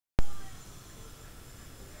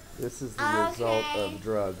This is the result of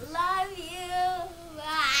drugs. Love you.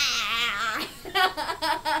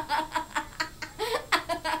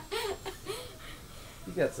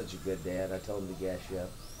 You got such a good dad. I told him to gas you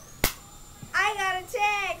up. I got a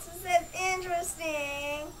text that says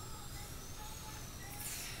interesting.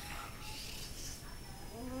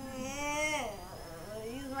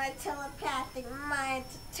 Use my telepathic mind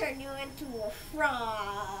to turn you into a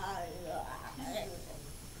frog.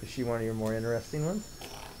 Is she one of your more interesting ones?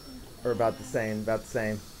 Or about the same? About the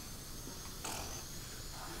same.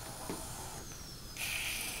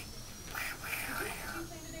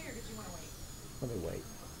 Let me wait.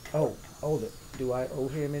 Oh, do I owe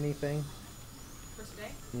him anything? For today?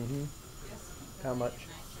 Mm-hmm. Yes. How much?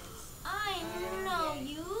 I know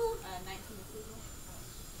you. 19 approval.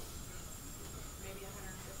 Maybe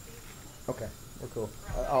 150. Okay, we're cool.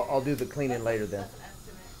 I'll do the cleaning later then. That's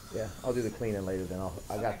estimate. Yeah, I'll do the cleaning later then.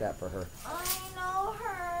 I got that for her. I know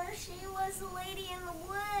her. She was the lady in the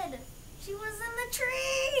wood. She was in the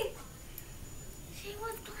tree. She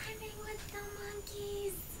was climbing with the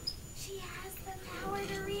monkeys. She has the power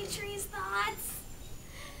to read trees' thoughts.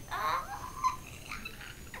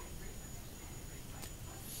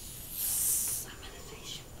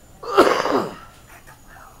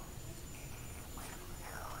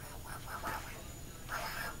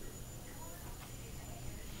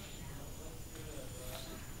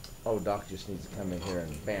 Oh, Doc just needs to come in here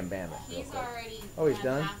and bam it. He's already Oh, he's done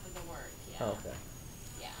done? half of the work. Yeah. Oh, okay.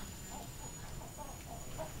 Yeah.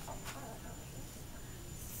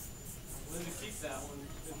 Linda, keep that one.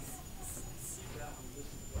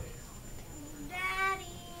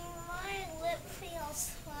 Daddy, my lip feels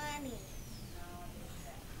funny.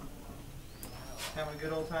 Having a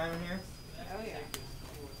good old time in here? Oh yeah.